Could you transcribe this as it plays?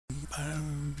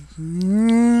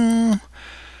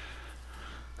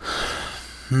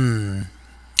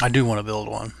I do want to build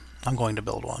one. I'm going to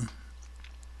build one.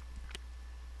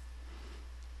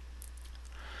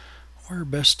 Where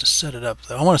best to set it up,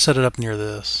 though? I want to set it up near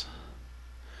this.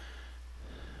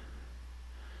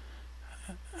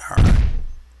 Alright.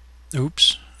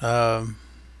 Oops. There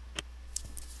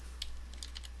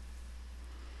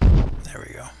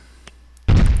we go.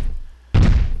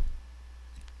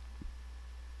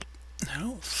 I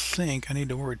don't think I need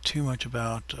to worry too much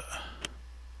about...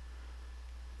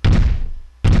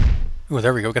 Oh,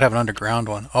 there we go. We could have an underground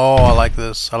one. Oh, I like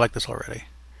this. I like this already.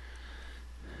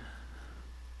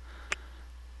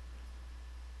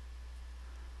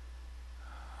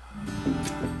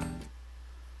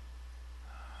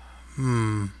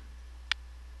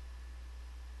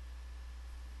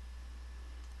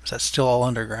 Is that still all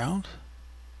underground?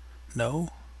 No?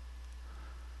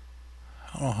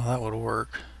 I don't know how that would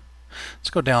work. Let's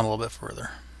go down a little bit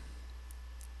further.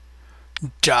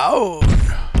 Down!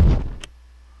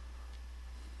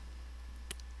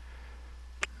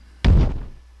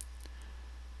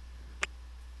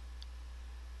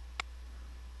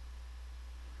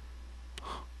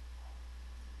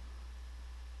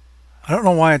 I don't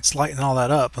know why it's lighting all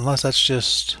that up, unless that's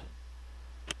just...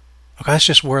 Okay, that's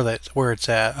just where it's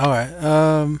at. Alright,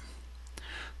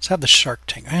 let's have the shark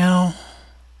tank. Well,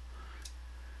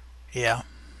 yeah.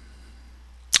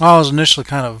 I was initially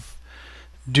kind of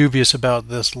dubious about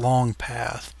this long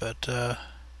path, but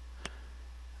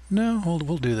no,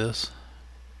 we'll do this.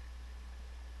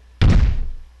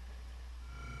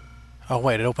 Oh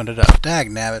wait, it opened it up. Dag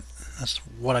nabbit. That's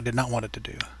what I did not want it to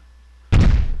do.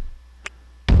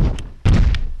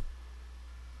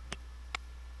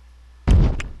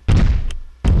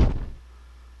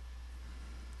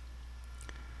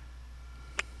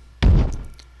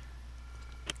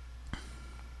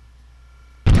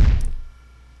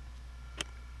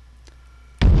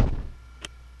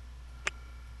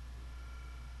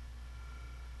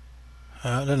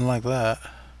 I didn't like that.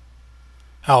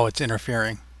 Oh, it's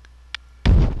interfering.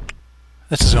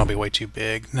 This is going to be way too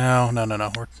big. No.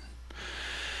 We're...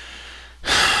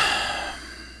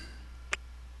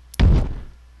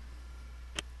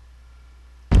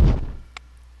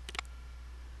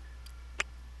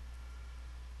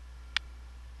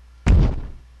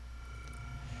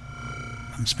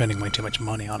 I'm spending way too much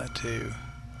money on it, too.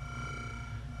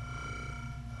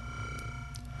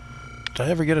 Did I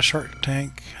ever get a shark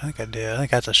tank? I think I did. I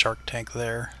think that's a shark tank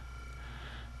there.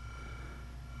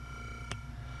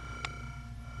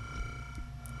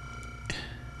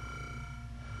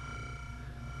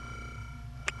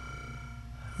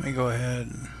 Let me go ahead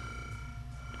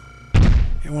and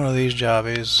get one of these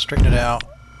jobbies, straighten it out,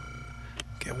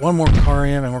 get one more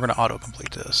Aquarium, and we're going to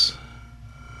auto-complete this.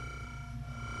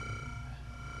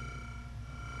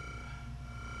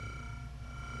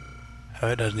 Oh,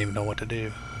 it doesn't even know what to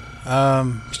do.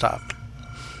 Stop.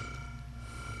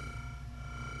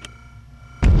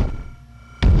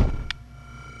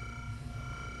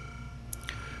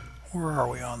 Where are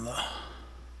we on the...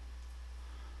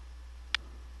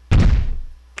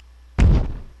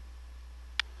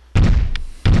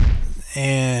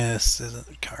 And this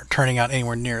isn't turning out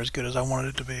anywhere near as good as I wanted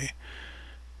it to be.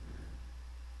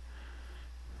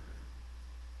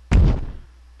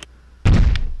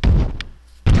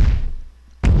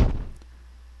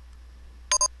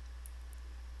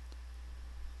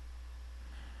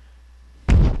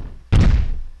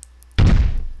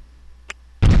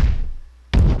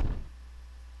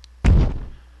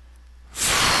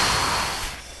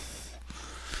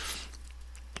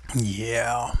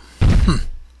 Yeah.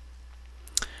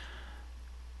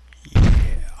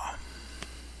 Yeah.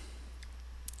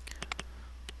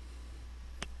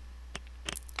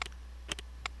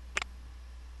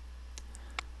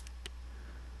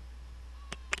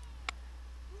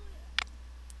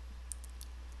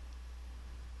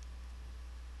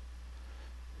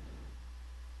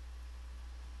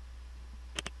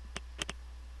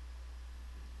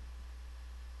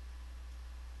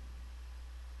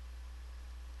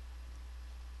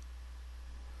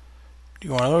 Do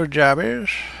you want those jobbies?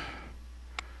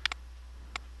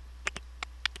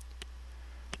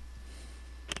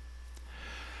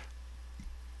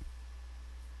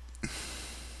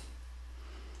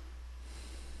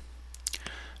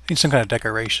 Need some kind of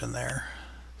decoration there.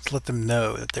 Let's let them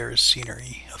know that there is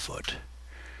scenery afoot.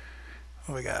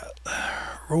 What we got?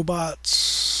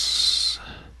 Robots,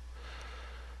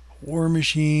 war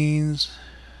machines.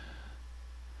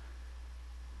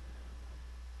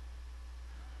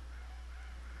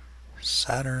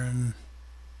 Saturn.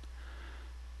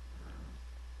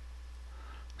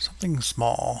 Something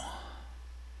small.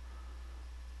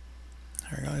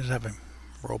 There we go. I just have a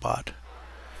robot.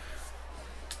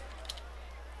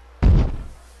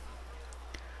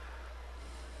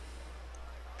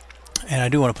 And I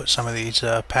do want to put some of these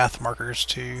path markers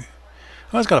to...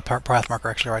 Oh, it's got a path marker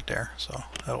actually right there, so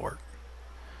that'll work.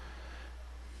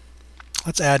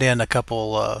 Let's add in a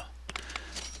couple, a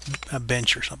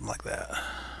bench or something like that.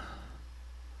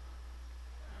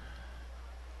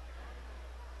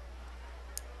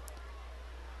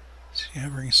 See,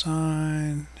 every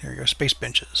sign. Here we go, space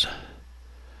benches.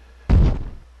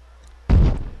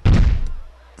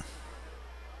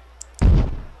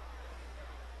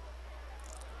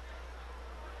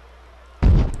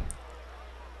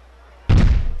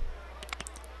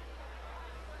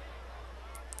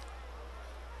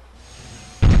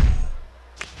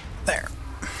 There.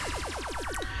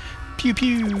 Pew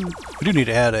pew. We do need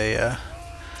to add a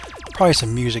probably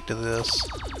some music to this.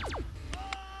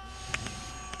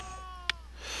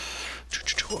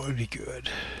 What would be good?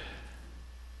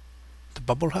 The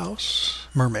Bubble House,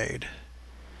 Mermaid.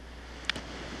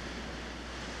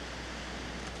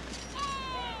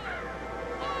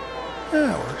 Yeah,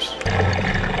 that works.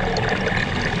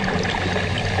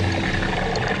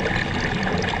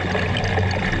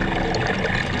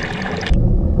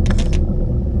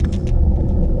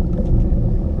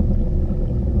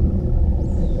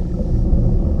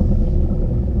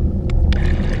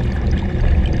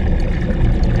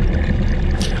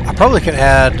 Probably could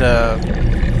add,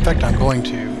 in fact I'm going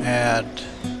to add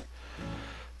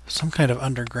some kind of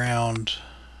underground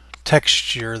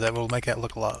texture that will make that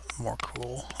look a lot more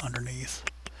cool underneath.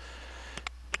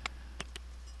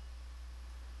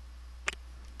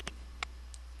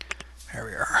 There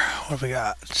we are. What have we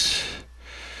got?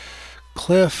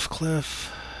 Cliff.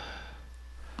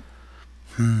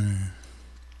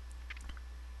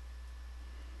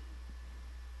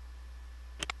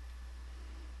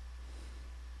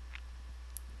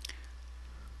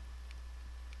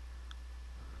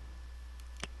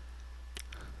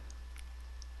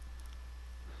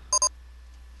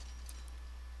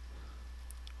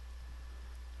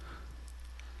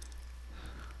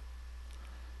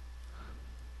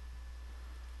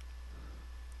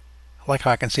 I like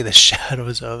how I can see the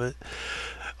shadows of it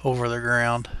over the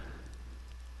ground.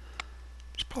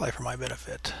 It's probably for my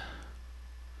benefit.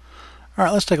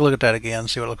 Alright, let's take a look at that again,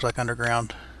 see what it looks like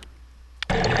underground.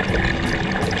 Yeah,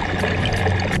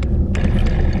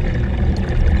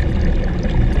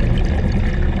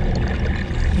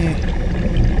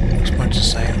 looks much the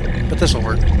same, but this will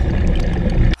work.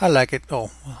 I like it.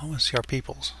 Oh, well, I want to see our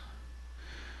peoples.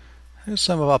 Here's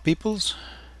some of our peoples.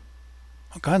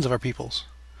 All kinds of our peoples.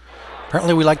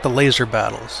 Apparently we like the laser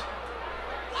battles.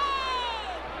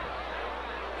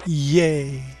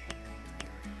 Yay!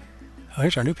 Oh,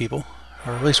 here's our new people.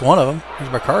 Or at least one of them. Here's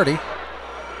Bacardi.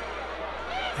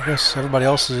 I guess everybody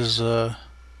else is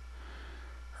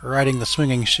riding the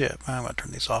swinging ship. I'm going to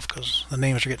turn these off because the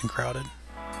names are getting crowded.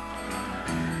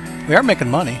 We are making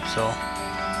money, so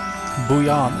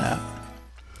booyah on that.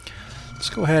 Let's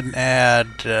go ahead and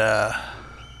add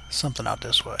something out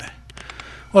this way.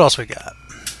 What else we got?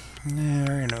 Yeah,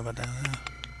 I already know about that.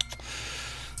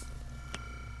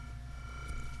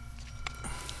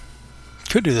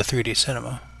 Could do the 3D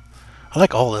cinema. I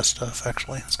like all this stuff,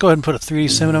 actually. Let's go ahead and put a 3D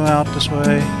cinema out this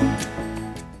way.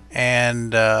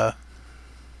 And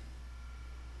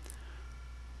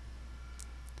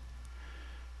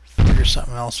figure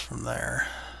something else from there.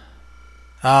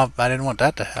 Oh, I didn't want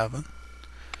that to happen.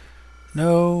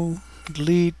 No.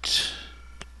 Delete.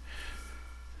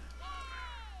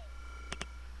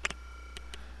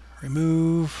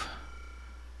 Remove.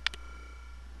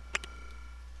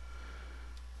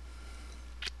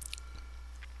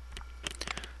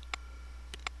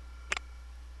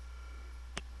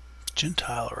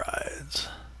 Gentile rides.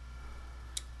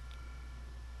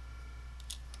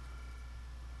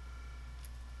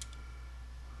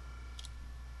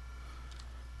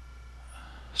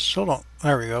 Still don't.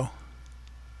 There we go.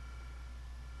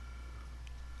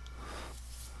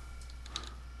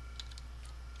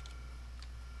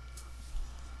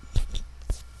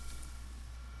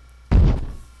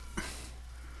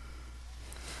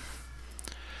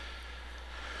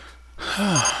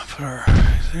 Put our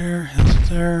there, that's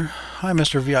there. Hi,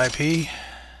 Mr. VIP.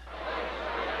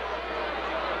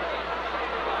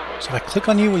 So if I click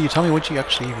on you, will you tell me what you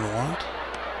actually even want?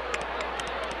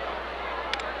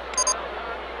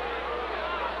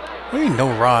 What do you mean,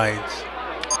 no rides?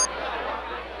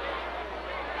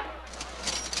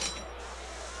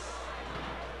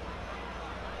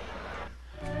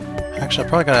 Actually, I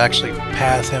probably gotta actually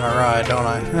pass him a ride, don't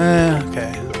I?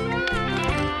 Okay.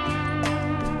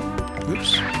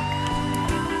 juice.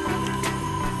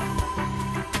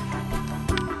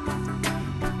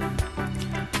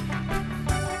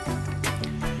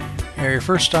 Here, your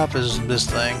first stop is this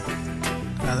thing.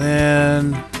 And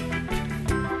then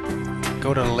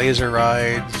go to the laser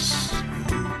rides.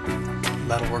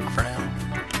 That'll work for now.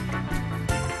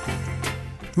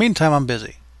 Meantime, I'm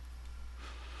busy.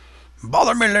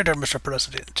 Bother me later, Mr.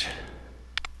 President.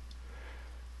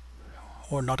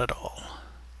 Or not at all.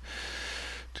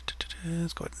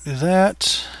 Let's go ahead and do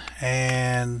that.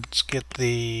 And let's get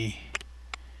the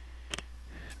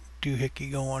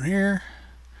doohickey going here.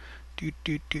 Doot,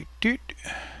 doot, doot, doot.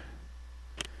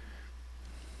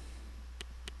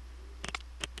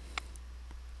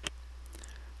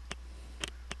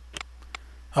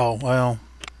 Oh, well,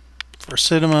 for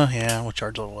cinema, yeah, we'll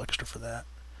charge a little extra for that.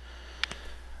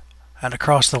 And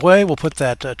across the way, we'll put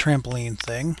that trampoline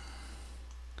thing.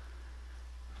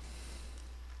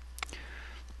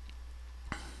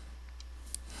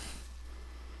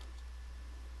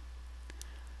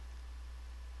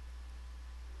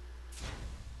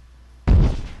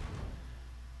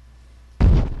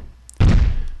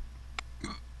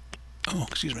 Oh,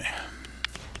 excuse me.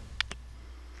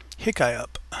 Hickey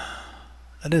up.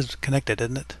 That is connected,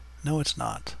 isn't it? No, it's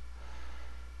not.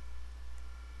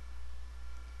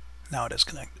 Now it is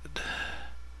connected.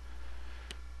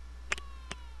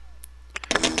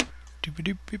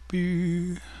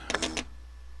 Doop-a-doop-a-boo.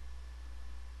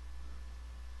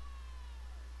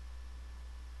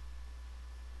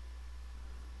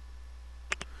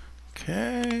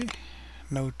 Okay.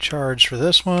 No charge for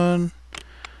this one.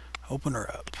 Open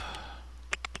her up.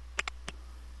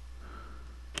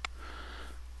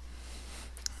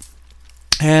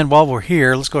 And while we're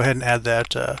here, let's go ahead and add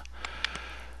that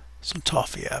some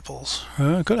toffee apples.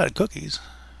 Could add cookies,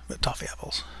 but toffee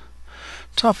apples.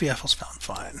 Toffee apples found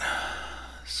fine.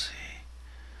 Let's see.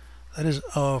 That is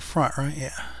front, right?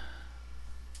 Yeah.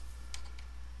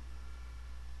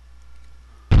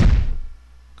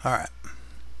 All right.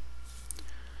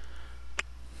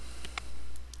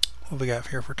 What we got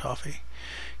here for toffee?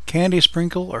 Candy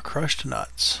sprinkle or crushed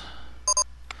nuts?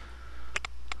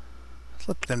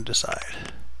 Let them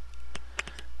decide.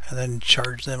 And then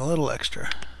charge them a little extra.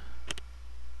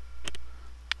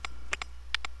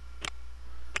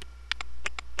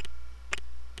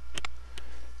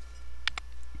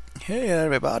 Hey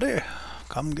everybody,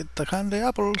 come get the candy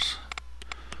apples.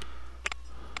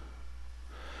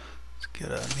 Let's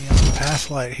get a neon path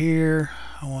light here.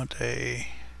 I want a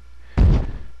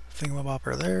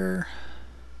thingamabopper there.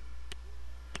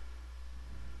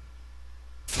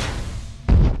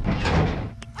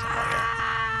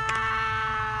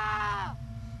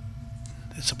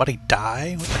 Did somebody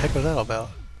die? What the heck was that all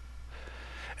about?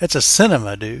 It's a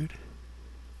cinema, dude.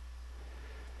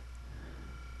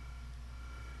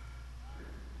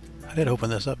 I did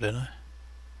open this up, didn't I?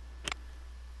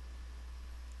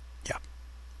 Yeah.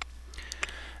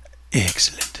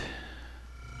 Excellent.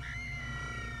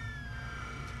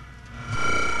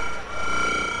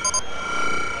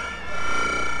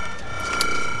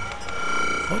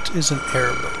 What is an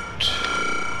airboat?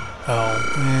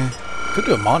 Oh, could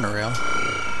do a monorail.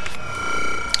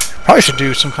 Probably should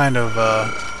do some kind of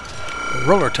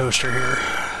roller coaster here.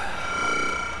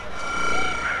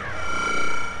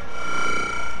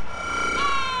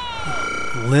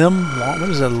 What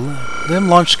is a limb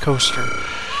launch coaster?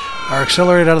 Are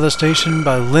accelerated out of the station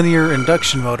by linear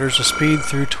induction motors to speed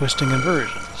through twisting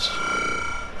inversions.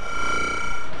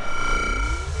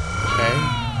 Okay.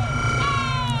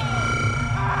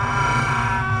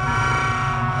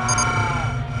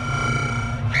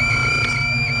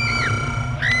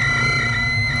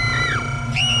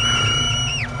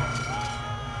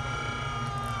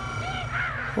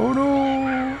 Oh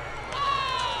no!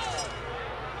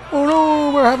 Oh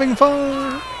no, we're having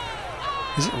fun!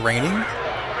 Is it raining?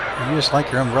 Or you just like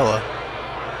your umbrella?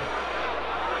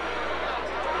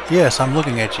 Yes, I'm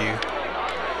looking at you.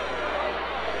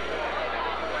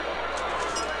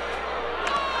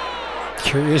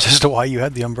 Curious as to why you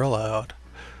had the umbrella out.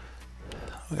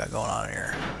 What we got going on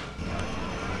here?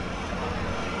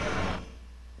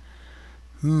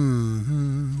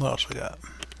 What else we got?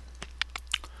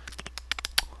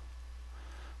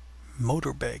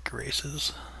 Motorbike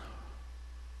races.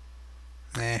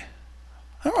 I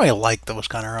don't really like those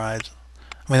kind of rides.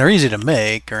 I mean, they're easy to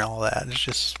make or all that. It's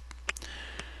just,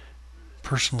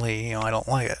 personally, you know, I don't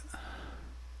like it.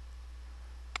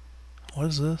 What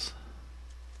is this?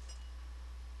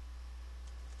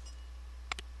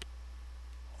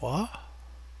 What?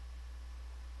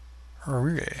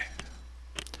 Really?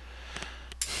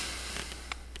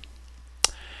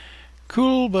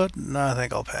 Cool, but no, I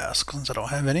think I'll pass since I don't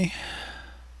have any.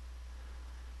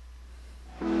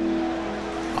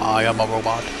 I am a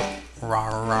robot.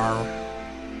 Rawr, rawr.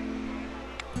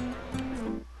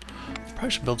 Probably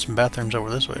should build some bathrooms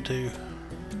over this way too.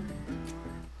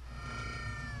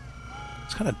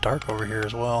 It's kind of dark over here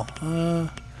as well.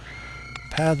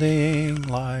 Pathing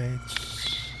lights.